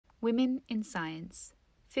Women in Science,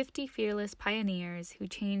 50 Fearless Pioneers Who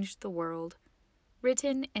Changed the World.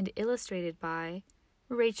 Written and illustrated by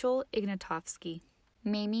Rachel Ignatowski.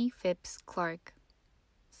 Mamie Phipps Clark,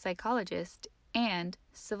 psychologist and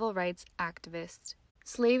civil rights activist.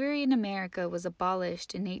 Slavery in America was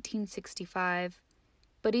abolished in 1865,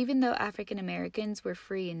 but even though African Americans were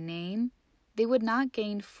free in name, they would not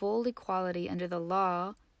gain full equality under the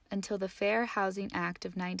law until the Fair Housing Act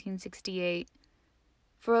of 1968.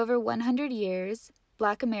 For over 100 years,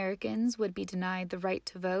 Black Americans would be denied the right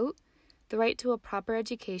to vote, the right to a proper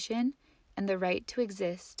education, and the right to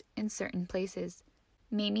exist in certain places.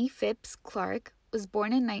 Mamie Phipps Clark was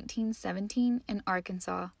born in 1917 in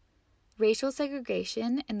Arkansas. Racial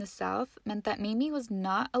segregation in the South meant that Mamie was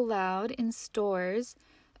not allowed in stores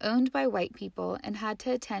owned by white people and had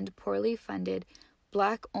to attend poorly funded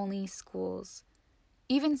Black-only schools.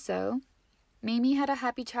 Even so, Mamie had a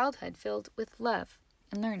happy childhood filled with love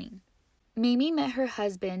and learning. Mamie met her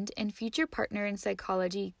husband and future partner in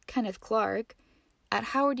psychology, Kenneth Clark, at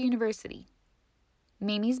Howard University.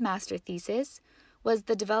 Mamie's master thesis was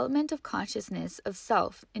the development of consciousness of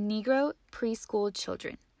self in Negro preschool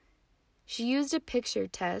children. She used a picture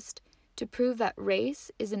test to prove that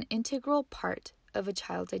race is an integral part of a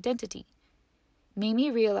child's identity.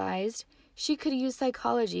 Mamie realized she could use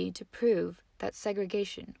psychology to prove that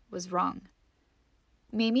segregation was wrong.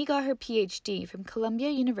 Mamie got her PhD from Columbia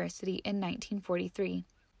University in 1943.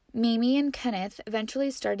 Mamie and Kenneth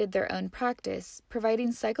eventually started their own practice,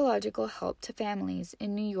 providing psychological help to families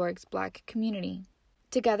in New York's Black community.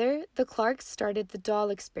 Together, the Clarks started the doll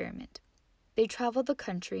experiment. They traveled the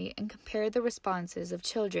country and compared the responses of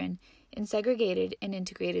children in segregated and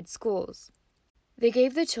integrated schools. They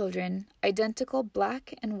gave the children identical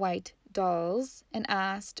black and white dolls and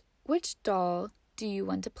asked, "Which doll do you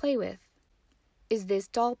want to play with? Is this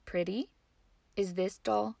doll pretty? Is this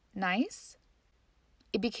doll nice?"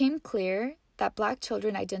 It became clear that Black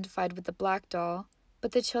children identified with the black doll,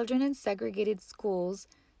 but the children in segregated schools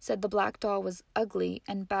said the black doll was ugly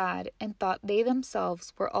and bad and thought they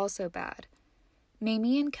themselves were also bad.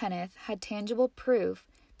 Mamie and Kenneth had tangible proof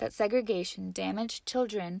that segregation damaged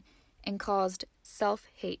children and caused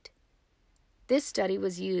self-hate. This study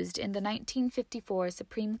was used in the 1954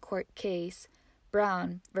 Supreme Court case,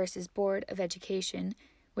 Brown v. Board of Education,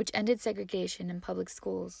 which ended segregation in public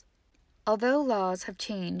schools. Although laws have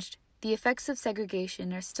changed, the effects of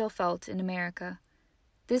segregation are still felt in America.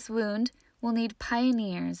 This wound will need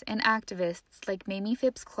pioneers and activists like Mamie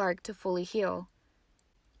Phipps Clark to fully heal.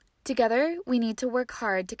 Together, we need to work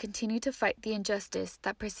hard to continue to fight the injustice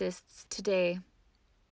that persists today.